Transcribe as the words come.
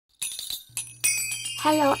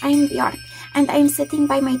Hello, I'm Björk, and I'm sitting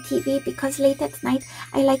by my TV because late at night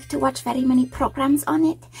I like to watch very many programs on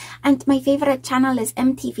it. And my favorite channel is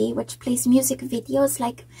MTV, which plays music videos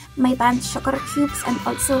like my band Sugar Cubes and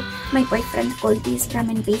also my boyfriend Goldie's drum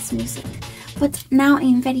and bass music. But now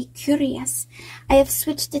I'm very curious. I have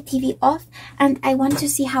switched the TV off and I want to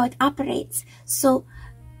see how it operates. So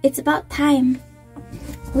it's about time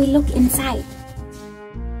we look inside.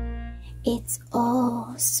 It's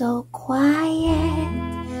all so quiet.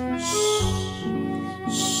 Shh,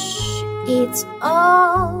 shh. It's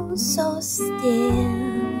all so still.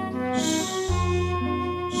 Shh, shh.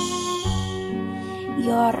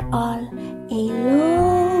 You're all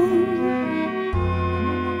alone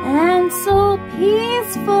and so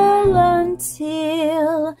peaceful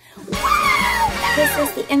until this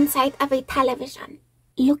is the inside of a television.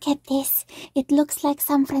 Look at this. It looks like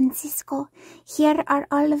San Francisco. Here are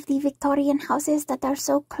all of the Victorian houses that are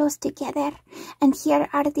so close together. And here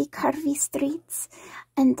are the curvy streets.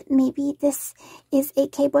 And maybe this is a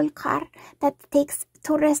cable car that takes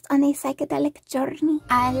tourists on a psychedelic journey.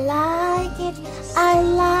 I like it. I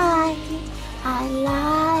like it. I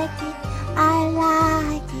like it. I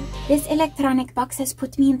like it. This electronic box has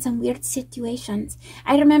put me in some weird situations.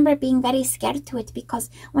 I remember being very scared to it because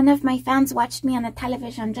one of my fans watched me on a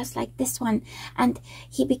television just like this one, and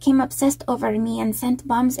he became obsessed over me and sent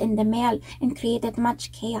bombs in the mail and created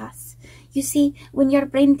much chaos. You see, when your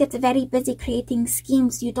brain gets very busy creating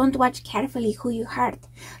schemes, you don't watch carefully who you hurt.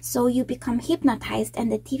 So you become hypnotized and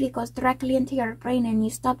the TV goes directly into your brain and you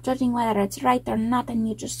stop judging whether it's right or not and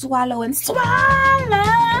you just swallow and swallow.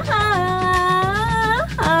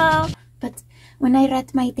 But when I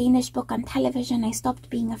read my Danish book on television, I stopped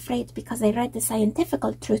being afraid because I read the scientific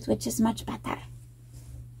truth, which is much better.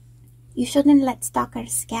 You shouldn't let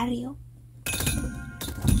stalkers scare you.